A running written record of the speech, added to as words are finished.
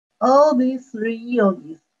All these three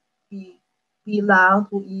illnesses belong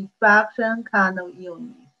to infection kind of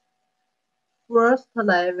illness.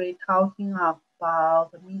 Firstly, we're talking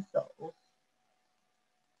about measles.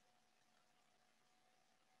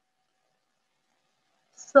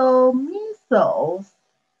 So measles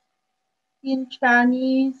in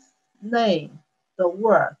Chinese name, the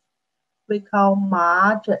word we call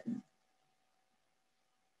ma-zhen.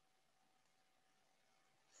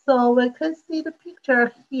 So we can see the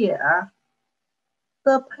picture here.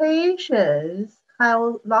 The patients have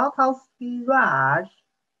a lot of skin rash,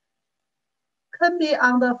 can be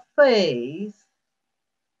on the face,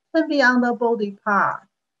 can be on the body part.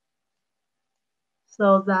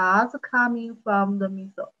 So that's coming from the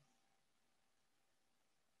measles.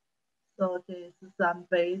 So this is some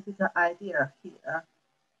basic idea here.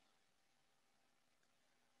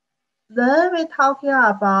 Then we're talking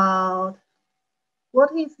about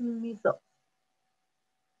what is measles.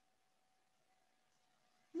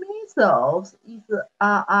 Measles is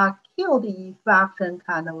an acute infection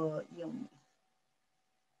kind of illness.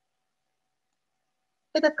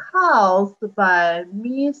 It's caused by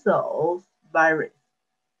measles virus.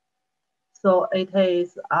 So it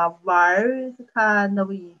is a virus kind of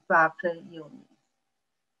infection illness.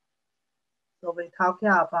 So we're talking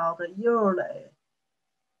about the yearly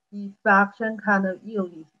infection kind of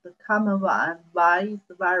illness. The common one is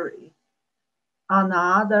the virus.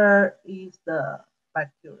 Another is the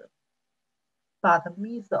bacteria. But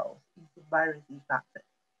measles is virus infection.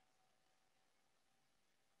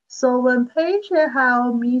 So when patients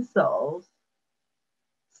have measles,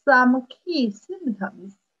 some key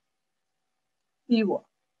symptoms, fever,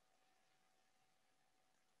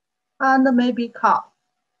 and maybe cough,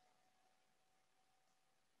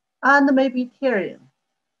 and maybe tearing,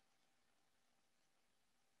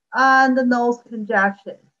 and nose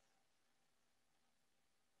congestion,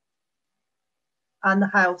 and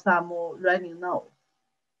have some running nose.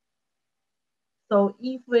 So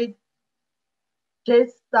if we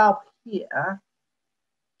just stop here,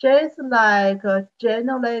 just like a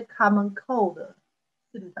generally common cold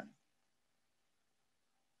symptoms.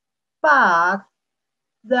 But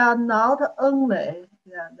they are not only,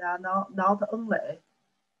 not only.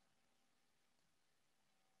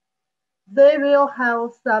 They will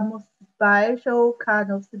have some special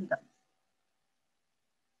kind of symptoms.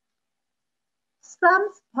 Some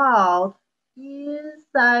spot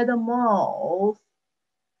inside the mouth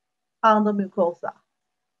on the mucosa.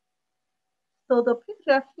 So the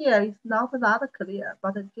picture here is not that clear,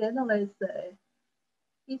 but generally say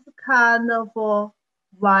it's kind of a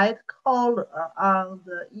white color on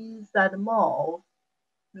the inside mouth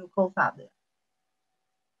mucosa there.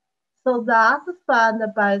 So that's found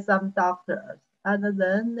by some doctors and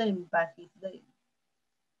then named by his name.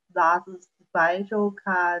 That's a special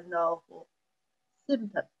kind of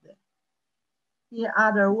symptoms there. In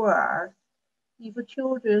other words, if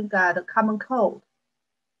children get a common cold,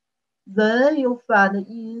 then you find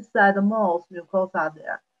inside the mouth mucosa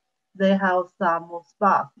there, they have some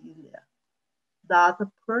spots in there. That's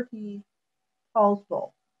pretty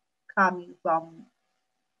possible coming from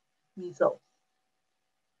measles.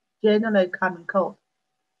 Generally, common cold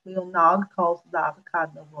will not cause that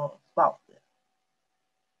kind of spot there.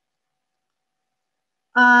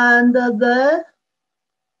 And the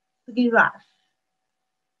skin rash.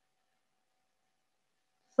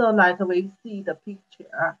 So like we see the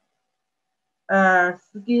picture,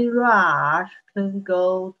 skin rash can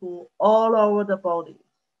go to all over the body.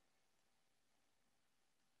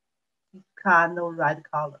 It's kind of red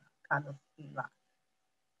color, kind of skin rash.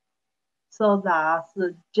 So that's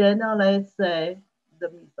generally say the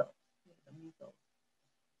measles.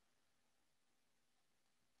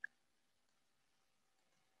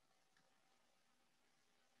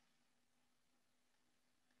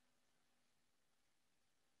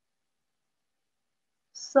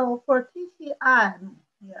 So for TCI,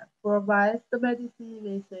 for virus medicine,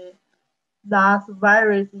 we say that's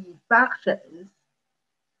virus infections.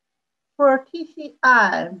 For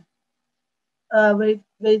TCI,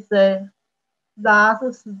 we say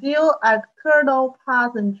that's still external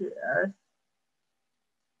passengers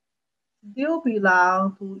still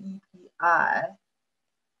belong to EPI,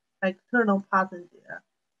 external passenger.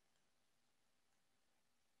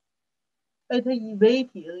 It is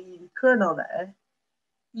evading internally,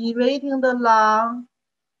 evading the lung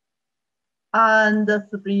and the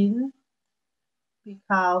spleen,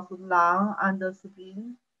 because lung and the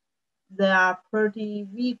spleen, they are pretty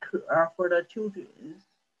weak for the children.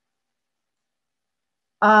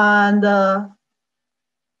 And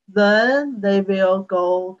then they will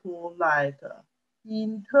go to like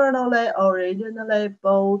internally originally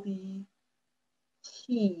body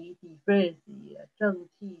qi deficiency, 正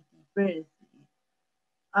气 deficiency,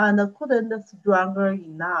 and couldn't stronger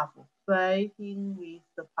enough fighting with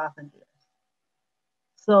the passengers.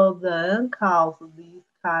 So then cause these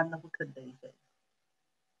kind of conditions.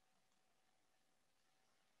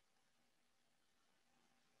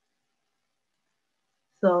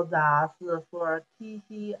 So that's for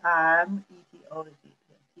TCM etiology.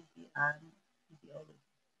 TCM etiology.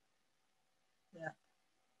 Yeah.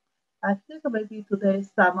 I think maybe today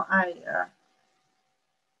some idea,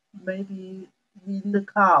 maybe wind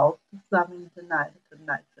cause some internet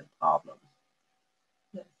connection problems.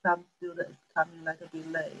 Yeah, some students coming like a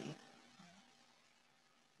delay.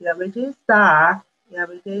 Yeah, we just start. Yeah,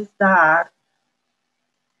 we just start.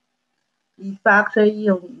 Infection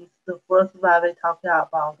illness, the first one we talking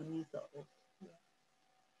about measles.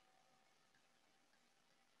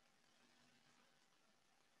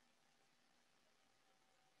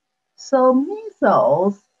 So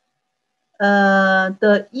measles,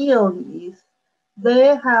 the illness,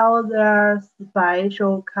 they have their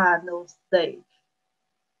special kind of stage,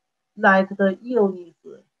 like the illness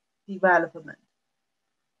development.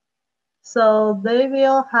 So they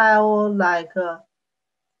will have like a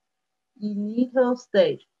initial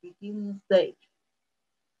stage, beginning stage.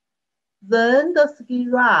 Then the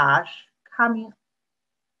skin rash coming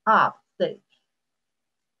up stage.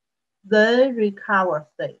 Then recover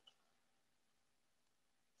stage.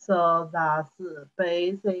 So that's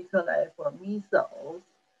basically for measles.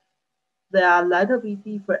 They are a little bit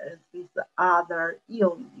different with other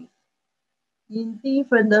illness. In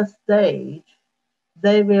different stage,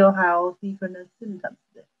 they will have different symptoms.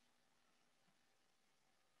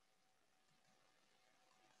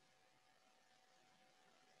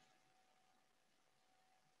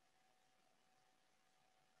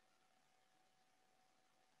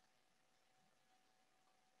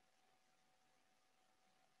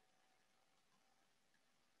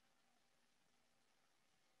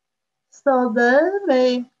 So then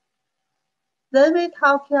we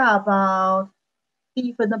talking about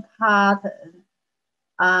different pattern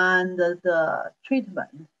and the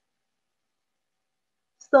treatment.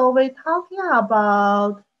 So we're talking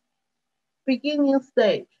about beginning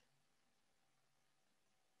stage.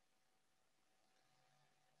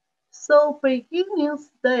 So beginning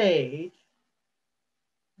stage,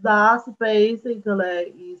 that's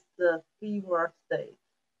basically is the fever stage.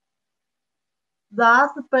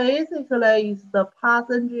 That's basically is the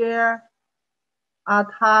passenger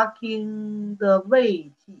attacking the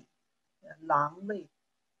Wei Qi, 狼胃.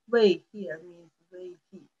 Wei here means Wei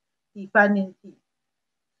Qi, defining Qi.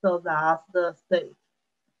 So that's the stage.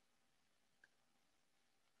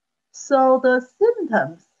 So the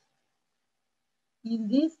symptoms in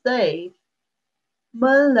this stage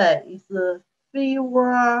mainly is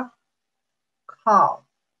fever, cough,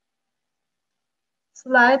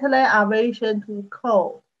 slightly aversion to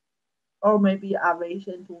cold, or maybe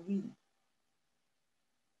aversion to wind,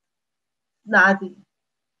 nothing,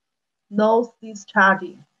 nose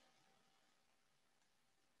discharging,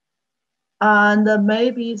 and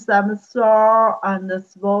maybe some sore and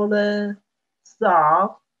swollen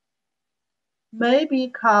throat, maybe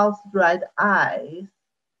cause red eyes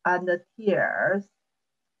and tears,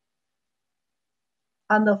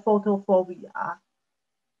 and photophobia.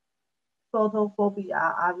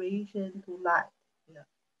 Photophobia, aversion to light. Yeah.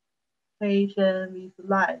 Patient with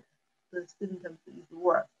light, the symptoms is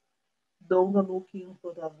worse. Don't looking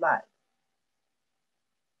for the light.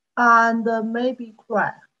 And maybe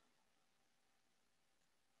cry.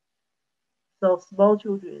 So small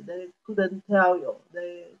children, they couldn't tell you.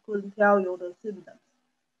 They couldn't tell you the symptoms.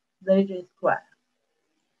 They just cry.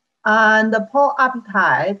 And the poor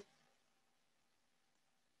appetite,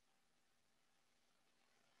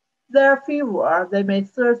 their fever, they may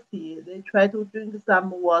thirsty. They try to drink some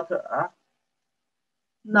water.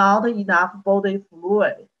 Not enough body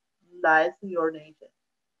fluid, less urination.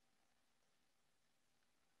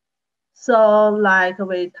 So like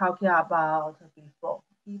we talking about before,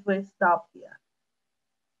 if we stop here,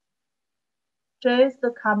 just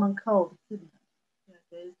the common cold symptoms. Yeah,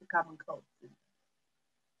 just the common cold symptoms.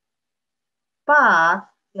 But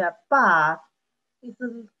it's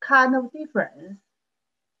a kind of difference.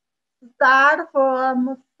 Start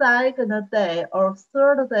from second day or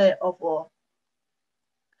third day of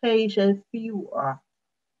patient fever.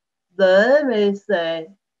 Then we say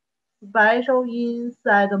special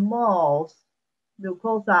inside the mouth,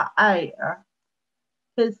 mucosa area,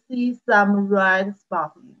 can see some red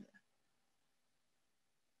spots in there.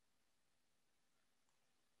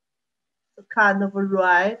 So kind of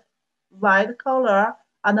red white color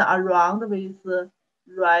and around with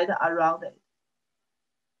red around it.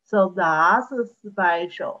 So that's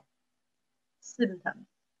special symptoms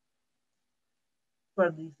for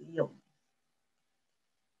this illness.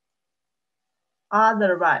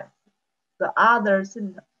 Otherwise, the other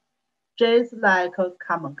symptoms, just like a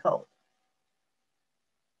common cold.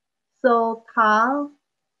 So tongue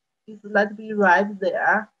is let be red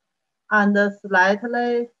there, and a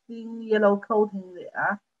slightly thin yellow coating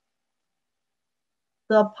there.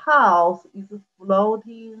 The pulse is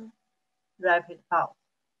floating, rapid pulse.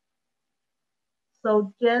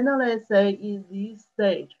 So generally say in this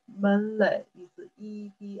stage, mainly is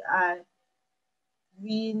EPI,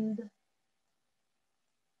 wind,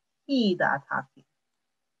 heat attacking.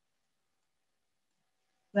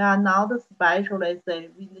 We are not especially say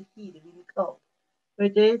wind heat, wind cold. We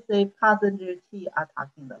just say passenger T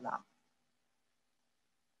attacking the lung.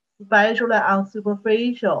 Especially on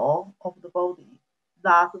superficial of the body,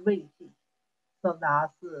 that's weighty. So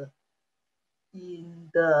that's in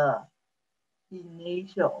the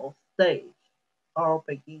initial stage or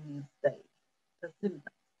beginning stage, the symptoms.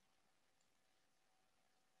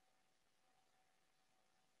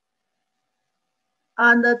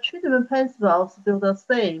 And the treatment principles still the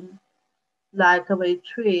same, like we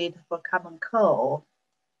treat for common cold.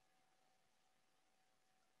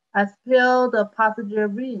 Expel the passenger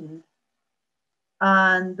wind,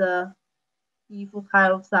 and if you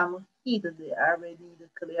have some heat there, we need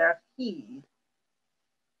clear heat.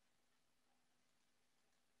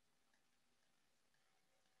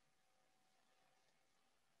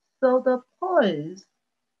 So the points,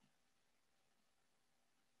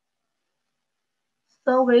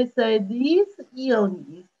 so we say this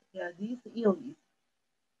illness,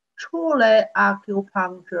 truly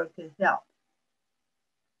acupuncture can help.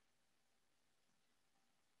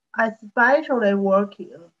 Especially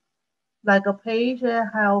working like a patient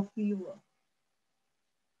have fever,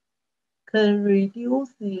 can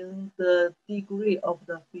reducing the degree of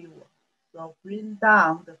the fever, so bring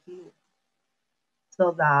down the fever.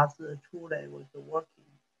 So that's truly was working.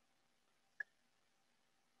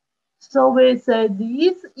 So we say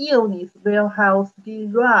this illness will have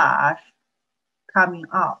skin rash coming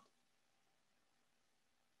out.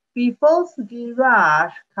 Before skin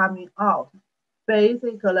rash coming out,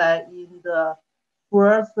 basically in the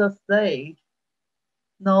first stage,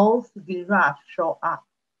 no skin rash show up.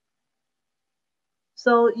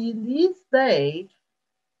 So in this stage,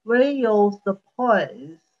 we use the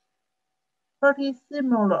points pretty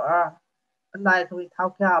similar, like we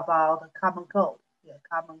talked about common cold. Yeah,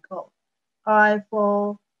 common cold.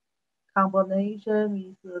 For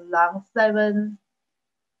combination with lung 7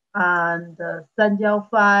 and 三焦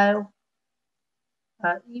 5.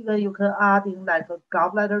 Even you can add in like a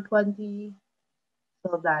gallbladder 20,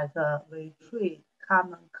 so that we treat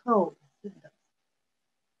common cold symptoms.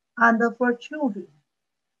 And for children,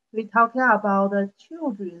 we talking about the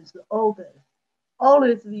children's organs,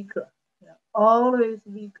 always weaker, yeah, always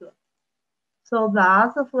weaker. So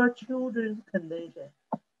that's for children's condition,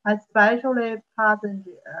 especially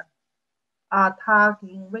passenger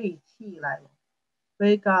attacking 胃气 level.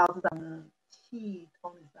 We got some 气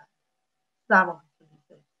tonified, stomach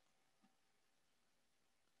tonified.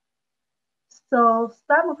 So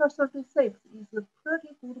stomach 36 is a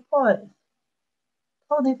pretty good point.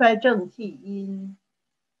 Tonify 正气 in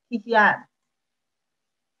TCM.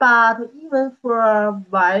 But even for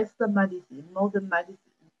Western medicine, modern medicine,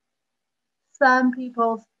 some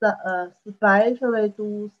people especially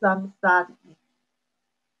do some study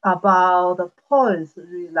about the points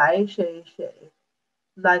relationship,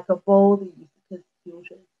 like a body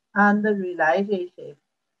constitution and the relationship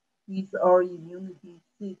with our immunity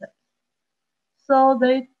system. So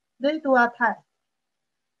they do a test.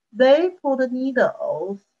 They put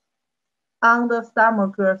needles on the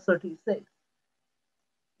stomach 36.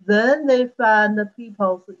 Then they find the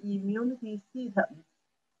people's immunity system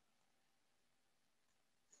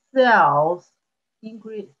cells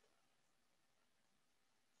increased.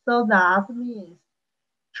 So that means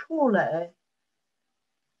truly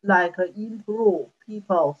like improve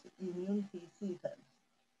people's immunity system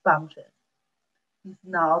function. It's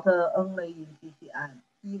not only in PCM.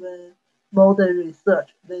 Even modern research,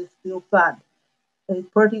 they still find a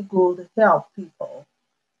pretty good help people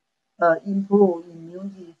improve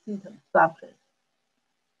immunity system function.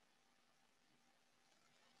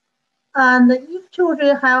 And if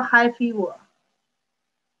children have high fever,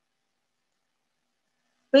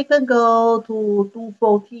 we can go to do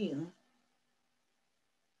 14,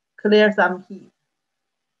 clear some heat.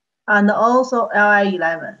 And also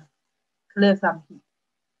LI11, clear some heat.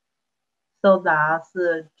 So that's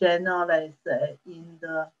generally in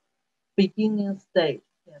the beginning stage.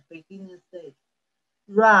 Yeah, beginning stage.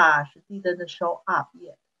 Rash didn't show up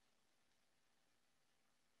yet.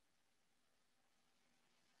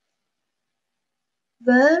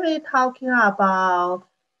 When we're talking about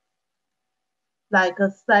like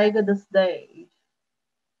a second stage,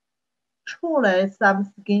 truly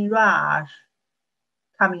some skin rash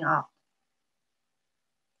coming out.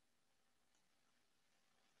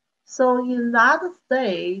 So in that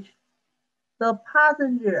stage, the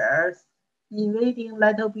passengers invading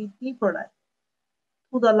little bit differently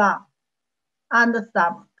to the lung and the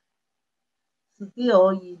stomach. Still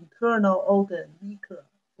internal organ weaker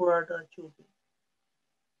for the children.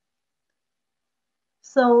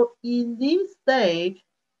 So in this stage,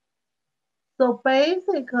 so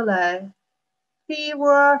basically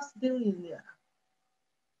fever still in there.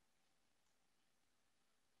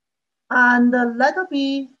 And a little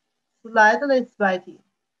bit slightly sweating.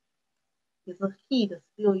 It's a heat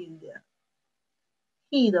still in there.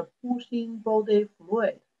 Heat pushing body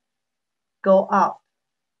fluid go out.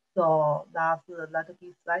 So that's a little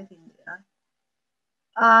bit sweating there.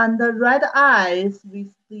 And the red eyes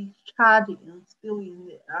with discharging still in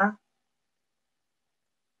there.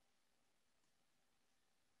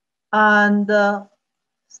 And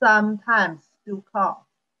sometimes still cough.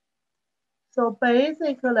 So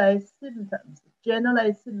basically symptoms,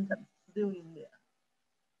 generally symptoms still in there.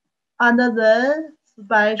 And then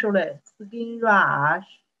especially skin rash,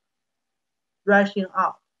 rushing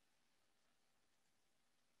out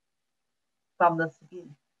from the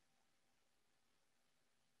skin.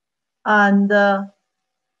 And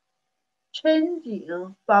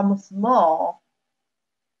changing from small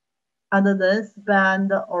and then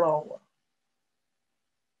spread all over.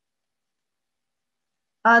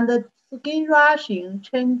 And the skin rushing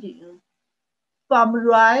changing from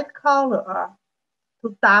red color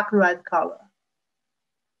to dark red color.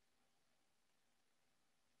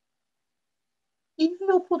 If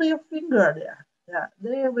you put your finger there, yeah,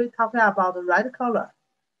 there we're talking about the red color.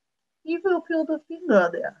 If you put the finger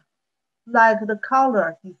there, like the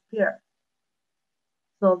color disappears.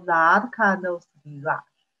 So that kind of skin rash.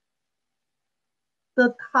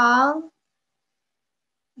 The tongue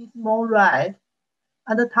is more red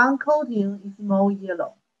and the tongue coating is more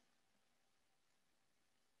yellow.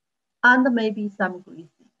 And maybe some greasy.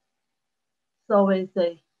 So we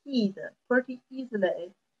say heat pretty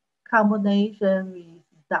easily combination with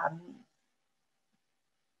dumbness.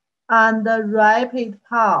 And the rapid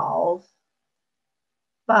pulse,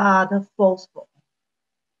 but forceful.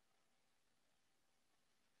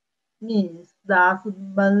 Means that's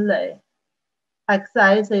mainly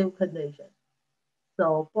excessive condition.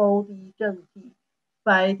 So body 正气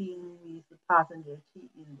fighting with passenger 气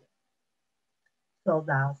in there. So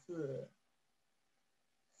that's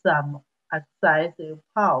some excessive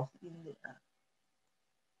pulse in there.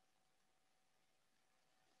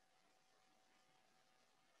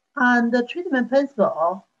 And the treatment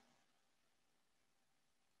principle,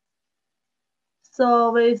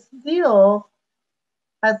 so we still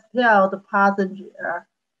has tell the passenger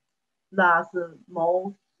that's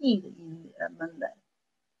more heat in there mainly.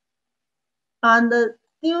 And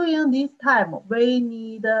during this time, we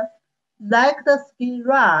need like the skin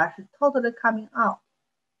rash totally coming out.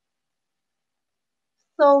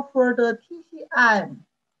 So for the TCM,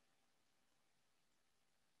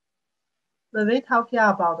 when we talking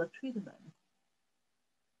about the treatment,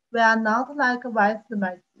 we are not like Western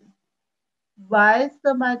medicine.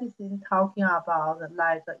 Western medicine talking about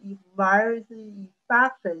like if virus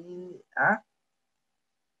infection in there,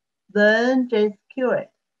 then just cure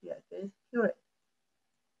it. Yeah, just cure it.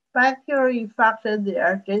 Bacterial infection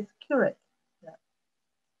there, just cure it. Yeah.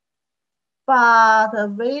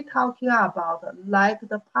 But we talking about like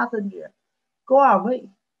the passenger go away,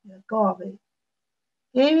 yeah, go away.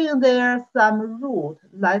 Giving there some root,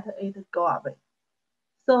 let it go away.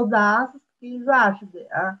 So that's skin rash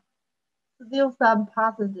there, still some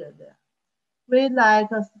passenger there. We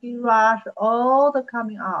like a skin rash all the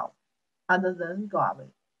coming out and then go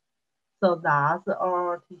away. So that's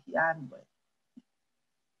our TCM way.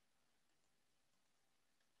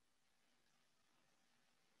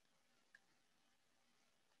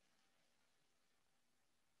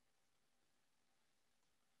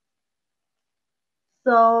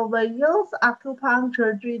 So we use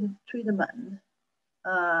acupuncture treatment.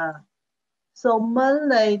 So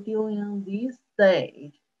mainly during this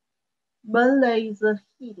stage, mainly is the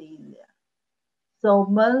heat in there. So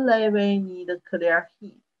mainly we need clear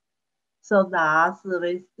heat. So that's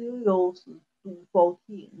we still use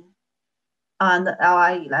 214 and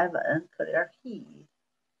Li11 clear heat.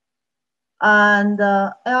 And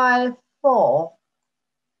LI4,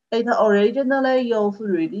 it originally used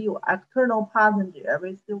relieve external passenger.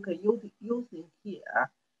 We still can use it here,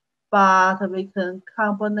 but we can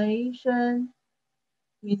combination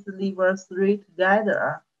with liver 3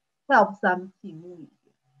 together help some team moving.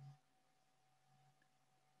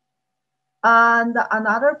 And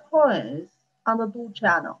another point on the do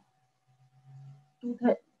channel, do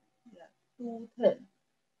 10, yeah, do 10.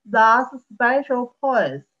 Thus, special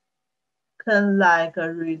points can like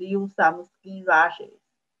relieve some skin rashes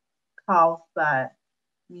caused by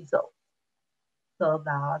measles. So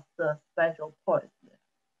that's the special point there.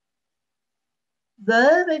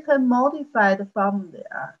 Then we can modify it from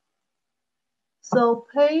there. So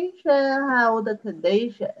patient have the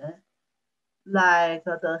condition like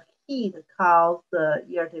the heat cause the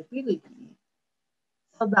irritability.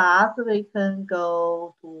 So that we can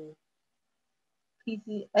go to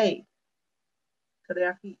PC8,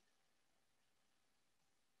 clear heat.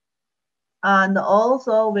 And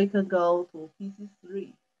also we can go to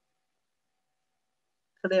PC3,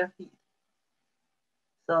 clear heat.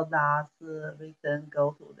 So that's we can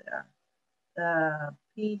go to there.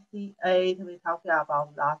 PC8, we talking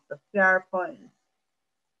about that's the fair points.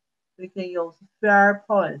 We can use fair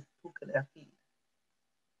points to clear heat.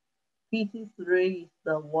 PC3 is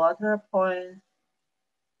the water points.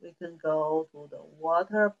 We can go to the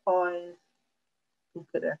water points to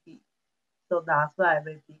clear heat. So that's why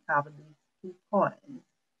we pick up these 2 points.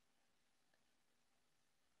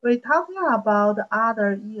 We're talking about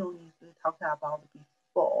other illness we talked about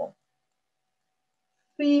before.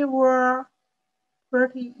 Fever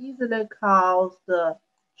pretty easily cause the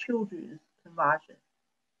children's convulsion.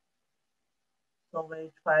 So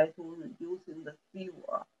we try to reduce the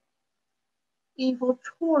fever. If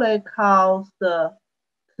truly cause the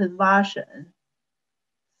convulsion,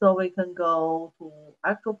 so we can go to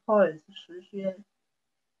acupoint 十宣,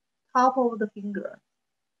 top of the finger.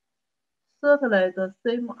 Certainly the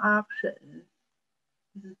same action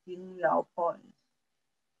is 经疗 point.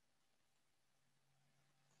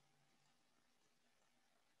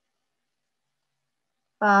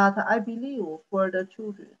 But I believe for the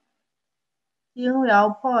children, 经疗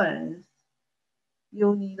points,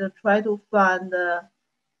 you need to try to find the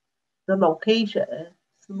location,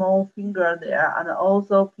 small finger there, and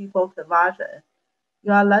also people conversion.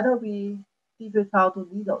 You are a little bit difficult to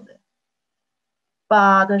needle them.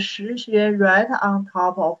 But the 十穴 right on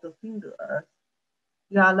top of the fingers,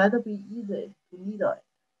 you are a little bit easy to needle it.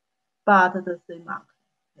 But the same mark.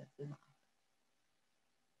 Yeah, same mark.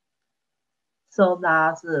 So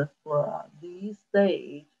that's for this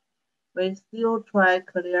stage. We still try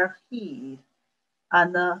clear heat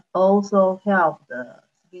and also help the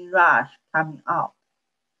skin rash coming out.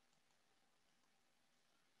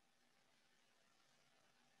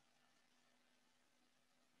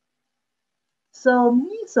 So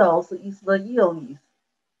measles is the illness.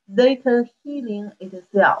 They can healing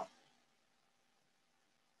itself.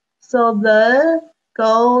 So then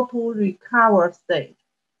go to recover stage.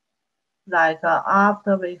 Like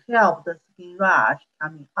after we help the skin rash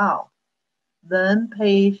coming out, then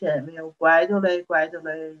patient will gradually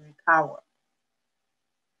recover.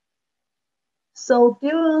 So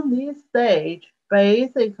during this stage,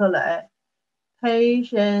 basically,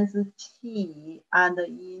 patient's qi and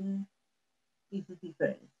yin is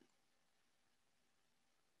different.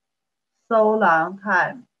 So long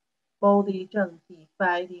time, body zheng qi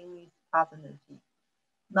fighting with passenger qi.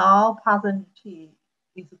 Now passenger qi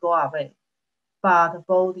is go away, but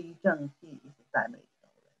body zheng qi is damaged.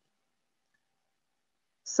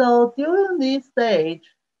 So during this stage,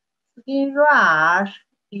 skin rash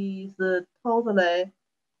is totally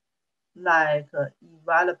like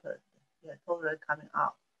enveloped, yeah, totally coming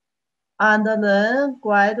out. And then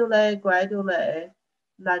gradually,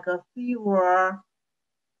 like a fever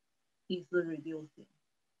is reducing,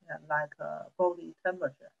 yeah, like body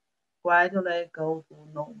temperature, gradually go to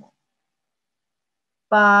normal.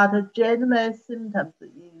 But general symptoms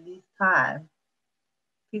in this time,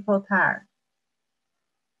 people tired.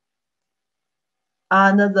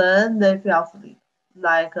 And then they feel sleep,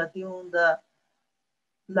 like during the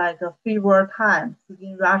like a fever time,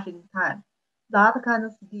 skin rushing time. That kind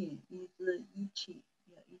of skin is itchy.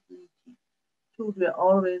 Yeah, it's itchy. Children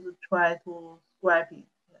always try to scrape it.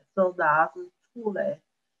 Yeah, so that's truly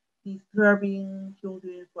disturbing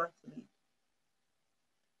children for sleep.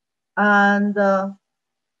 And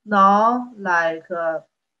now, like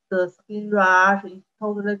the skin rash is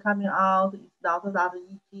totally coming out. It's not that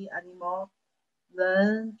itchy anymore.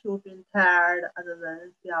 Then children tired and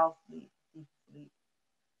then feel sleep, deep sleep.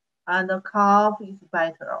 And the cough is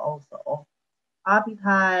better also.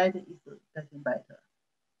 appetite is getting better.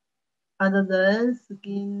 And then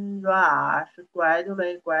skin rash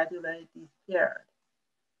gradually disappeared.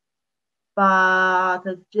 But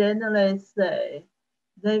generally say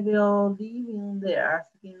they will leave in their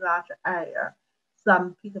skin rash area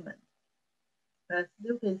some pigment. As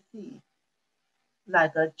you can see,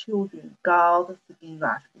 like children got skin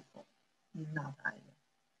rash before, not either.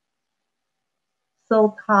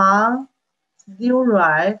 So tongue still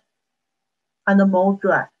red and more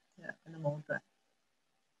dry. Yeah, and more dry.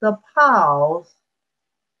 The pulse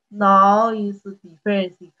now is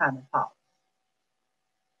different kind of pulse.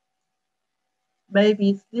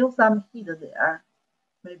 Maybe still some heat there,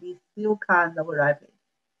 maybe still kind of rapid,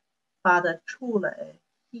 but truly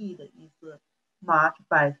heat is much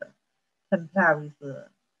better compared with the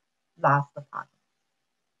last part.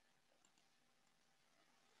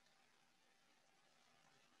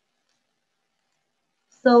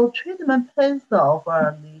 So treatment pencil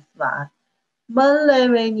for this one, mainly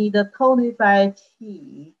we need tonified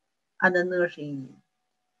tea and nourishing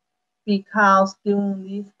because during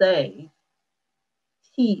these days,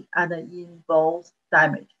 tea and yin both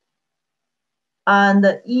damaged. And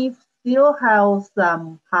if still have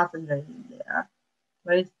some passenger in there,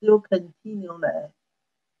 we still continually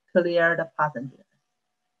clear the passenger.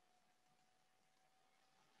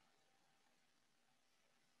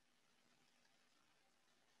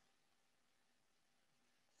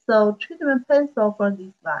 So treatment pencil for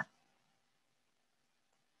this one.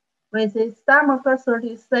 With the stomach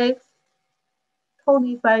 36,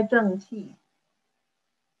 tonify 正气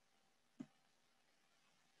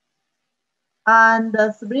and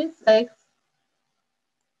spleen 6,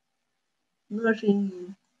 恶心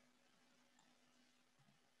音.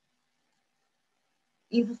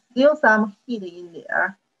 If still some heat in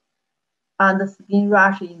there and skin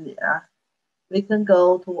rush in there, we can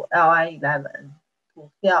go to LI11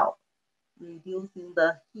 to help reducing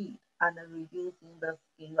the heat and reducing the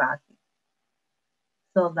skin rushing.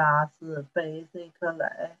 So that's basically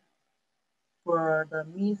for the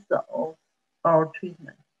measles or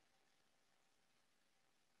treatment.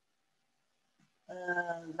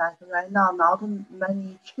 Like right now, not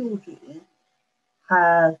many children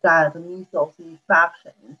have got measles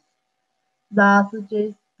infections. That's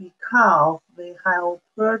just because we have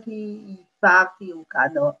pretty effective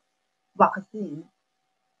kind of vaccine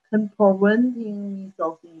can preventing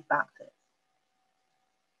measles infections.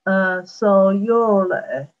 So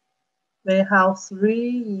usually we have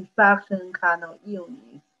three infection kind of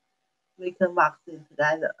illness we can vaccine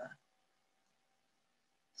together.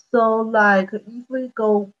 So like if we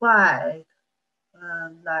go back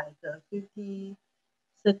like 50,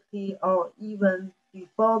 60 or even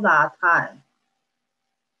before that time,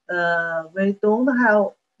 we don't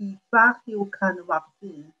have effective kind of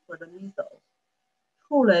vaccine for the measles.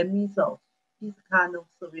 Truly measles is kind of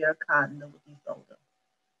severe kind of disorder.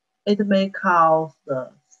 It may cause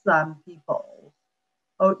some people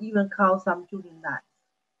or even cause some children death.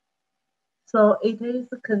 So it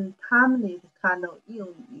is a contaminated kind of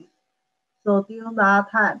illness. So during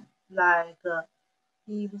that time, like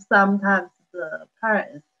if sometimes the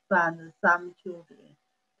parents find some children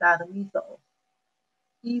that measles,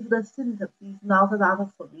 if the symptoms is not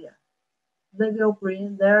that severe, they will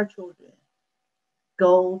bring their children,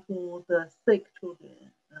 go to the sick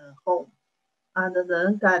children home, and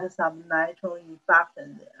then get some natural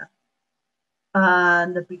infection there.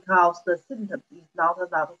 And because the symptoms is not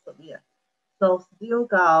that severe, so still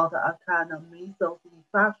got a kind of measles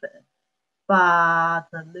infection, but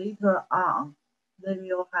later on they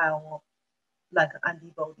will have like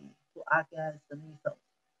antibody to against the measles,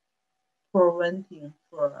 preventing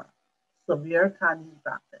for severe kind of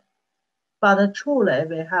infection. But truly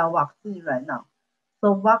we have vaccine right now.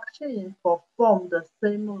 So vaccine perform the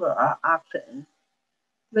similar actions.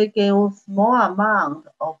 We give small amount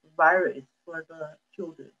of virus for the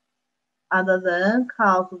children and then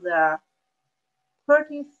cause their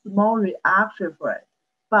pretty small reaction for it,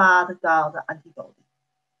 but got antibody.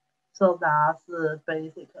 So that's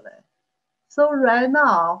basically. So right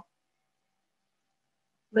now,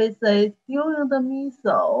 we say during the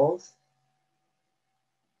measles,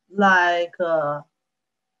 like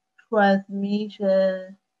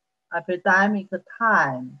transmission epidemic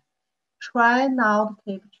time, try not to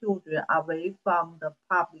keep children away from the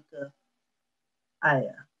public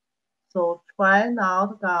area. So try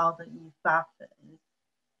not to get infections.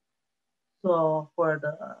 So for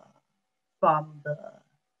the from the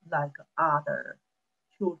like other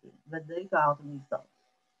children when they got measles.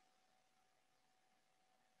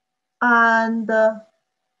 And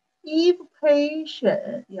if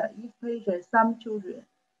patient, some children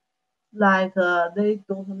like they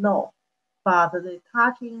don't know, but they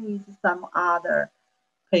touching with some other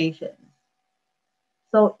patients.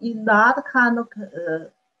 So in that kind of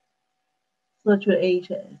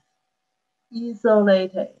situation,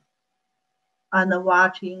 isolated and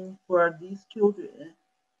watching for these children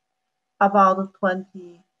about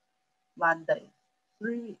 21 days,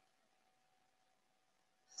 3 weeks.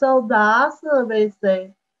 So that's we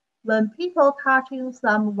say when people touching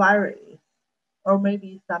some virus or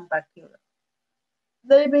maybe some bacteria,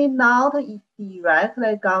 they may not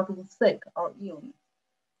directly gotten sick or illness.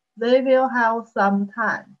 They will have some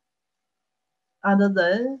time and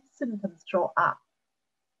then symptoms show up.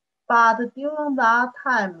 But during that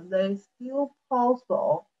time, they still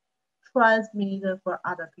possible transmit for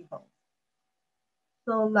other people.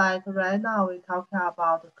 So like right now, we're talking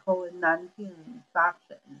about COVID-19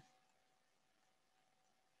 infection.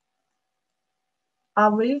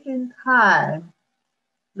 Averaging time,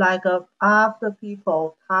 like after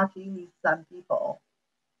people touching with some people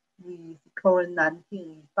with COVID-19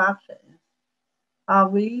 infection,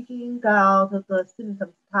 averaging out the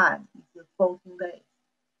symptoms time is 14 days.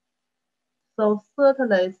 So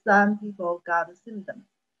certainly some people got symptoms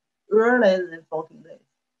earlier than 14 days.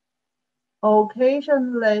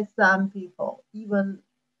 Occasionally some people even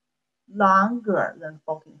longer than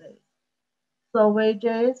 14 days. So we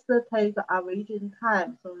just take averaging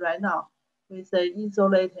time. So right now we say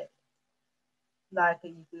isolated. Like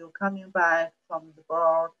if you're coming back from the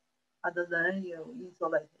board and then you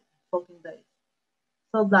isolated 14 days.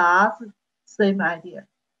 So that's same idea.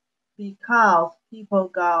 Because people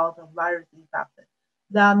got virus infection,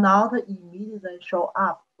 they are not immediately show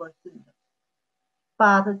up for symptoms.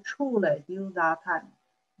 But truly during that time,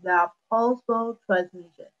 there are possible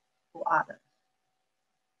transmission to others.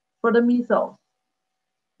 For the measles,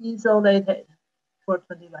 isolated for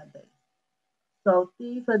 21 days. So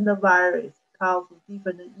different virus cause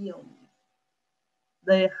different illness.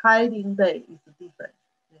 The hiding day is different.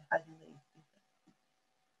 The hiding day is different.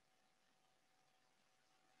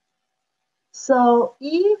 So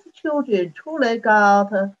if children truly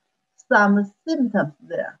got some symptoms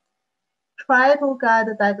there, try to get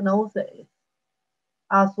a diagnosis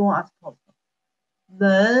as soon as possible.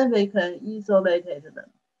 Then we can isolate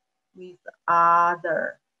them with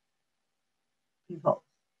other people.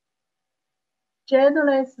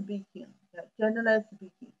 Generally speaking,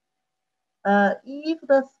 if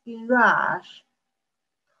the skin rash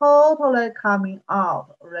totally coming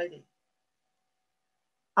out already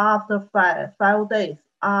after 5 days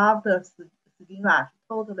after skin rash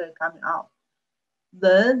totally coming out,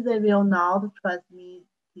 then they will not transmit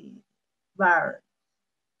the virus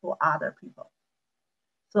to other people.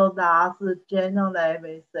 So that's generally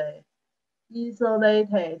we say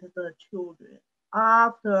isolated the children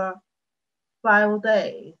after 5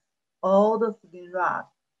 days, all the skin rash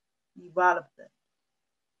developed.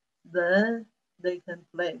 Then they can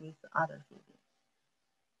play with other children.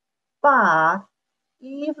 But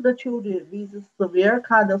if the children with severe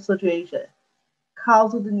kind of situation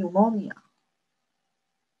caused pneumonia,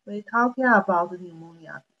 we're talking about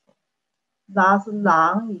pneumonia before. That's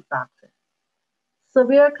lung infection.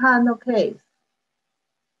 Severe kind of case,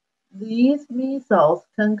 these measles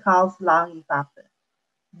can cause lung infection.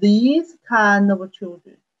 These kind of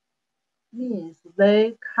children means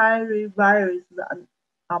they carry virus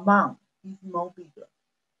amount is more bigger.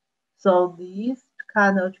 So these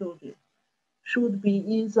kind of children should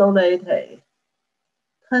be isolated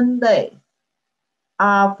 10 days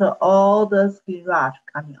after all the skin rash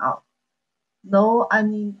coming out. No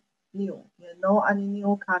any new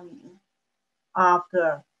coming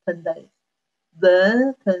after 10 days.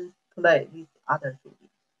 Then can play with other children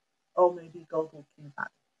or maybe go to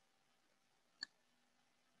kindergarten.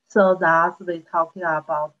 So that's we talking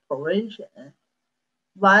about prevention.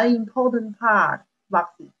 One important part,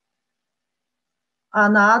 vaccine.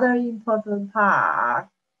 Another important part,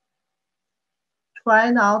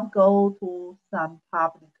 try not go to some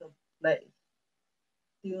public place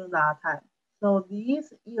during that time. So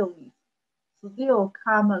these illness still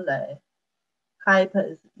commonly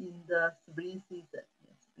happens in the spring season.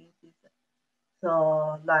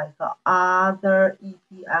 So like other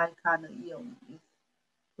EPI kind of illness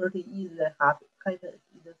pretty easily happens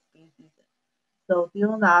in the spring season. So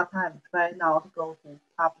during that time, try not to go to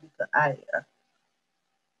public area.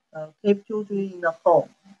 Keep children in the home.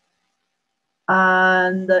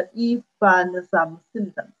 And if find some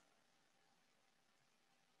symptoms,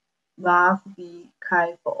 must be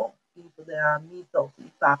careful if there are measles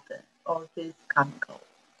infection or just common cold.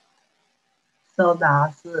 So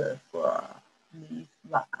that's for this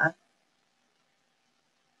one.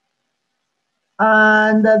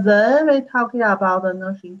 And then we're talking about the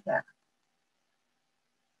nursing care.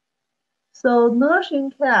 So nursing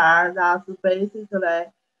care, that's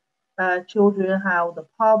basically children have the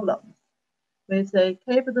problems. We say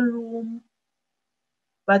keep the room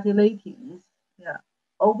ventilating, yeah.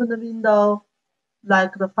 Open the window,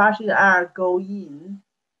 like the fresh air go in,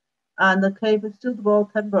 and keep suitable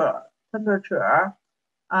temperature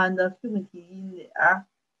and humidity in there.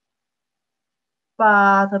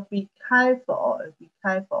 But be careful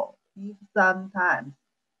if sometimes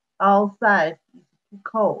outside is too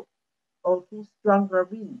cold or too stronger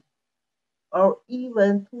wind or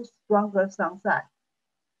even too stronger sunshine.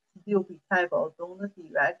 Still be careful, don't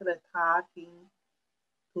directly touching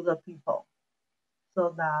to the people.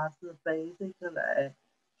 So that's basically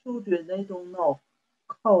children, they don't know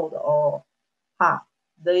cold or hot.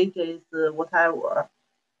 They just whatever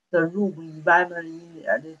the room environment in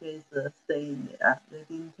there, they just stay in there. They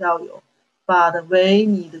didn't tell you. But we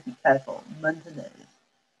need to be careful, maintenance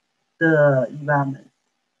the environment.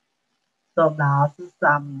 So that's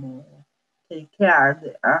some take care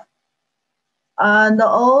there. And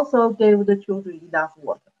also give the children enough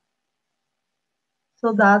water.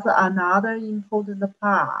 So that's another important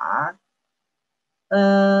part.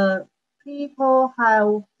 People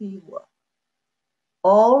have fever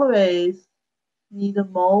always need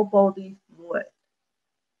more body fluid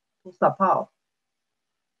to support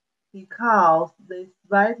because they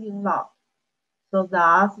sweating a lot. So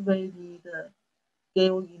that's we need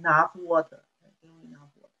give enough water. Give enough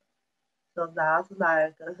water. So that's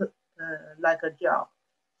like a job.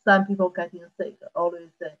 Some people getting sick always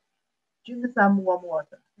say, drink some warm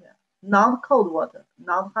water. Yeah. Not cold water,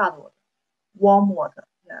 not hot water, warm water.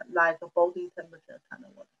 Yeah, like a body temperature kind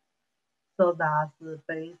of water. So that's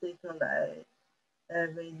basically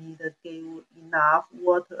we need to give enough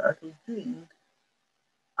water to drink.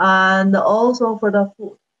 And also for the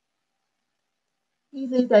food,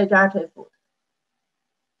 easy digested food.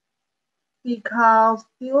 Because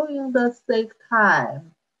during the sick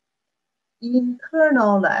time,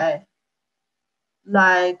 internally,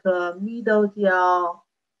 like middle jaw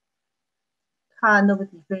kind of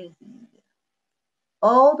difference in there.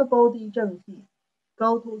 All the body 正气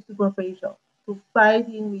go to superficial to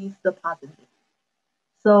fighting with the pathogen.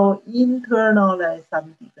 So internally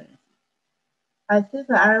some difference. I think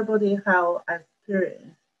everybody have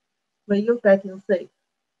experience when you're getting sick,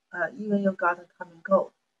 even you got a common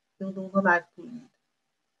cold, you don't like to eat,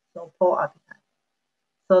 so poor appetite.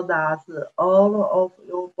 So that's all of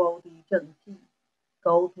your body 正气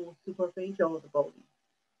go to superficial of the body,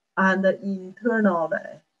 and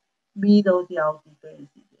internally middle jaw difference.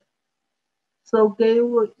 So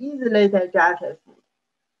give easily digested food.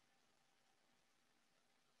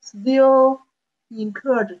 Still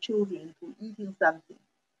encourage children to eating something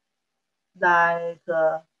like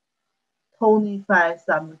tonify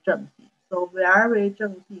some 正气. So where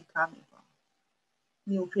正气 coming from?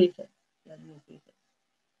 Nutrition. Yeah, nutrition.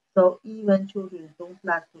 So even children don't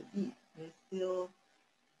like to eat, they still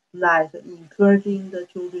like encouraging the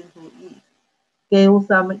children to eat. Give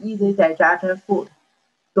some easy digested food.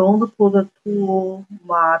 Don't put too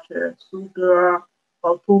much sugar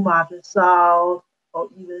or too much salt or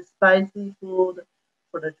even spicy food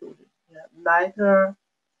for the children. Yeah, lighter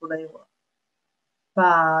flavor,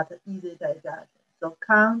 but easy digestion. So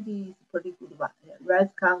candy is pretty good one. Yeah,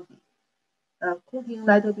 rice candy. Cooking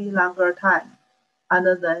little bit longer time, and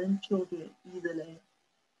then children easily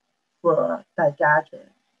for digestion.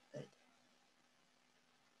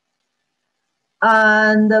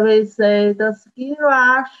 And we say the skin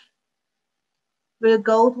rash will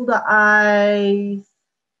go to the eyes,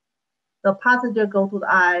 the passenger go to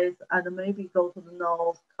the eyes and maybe go to the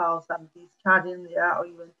nose, cause some discharging there or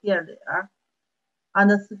even tear there. And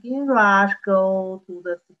the skin rash go to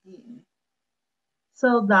the skin.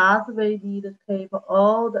 So that's we need to keep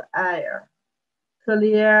all the air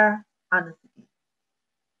clear and skin,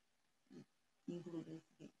 including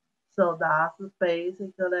skin. So that's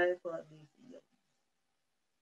basically for this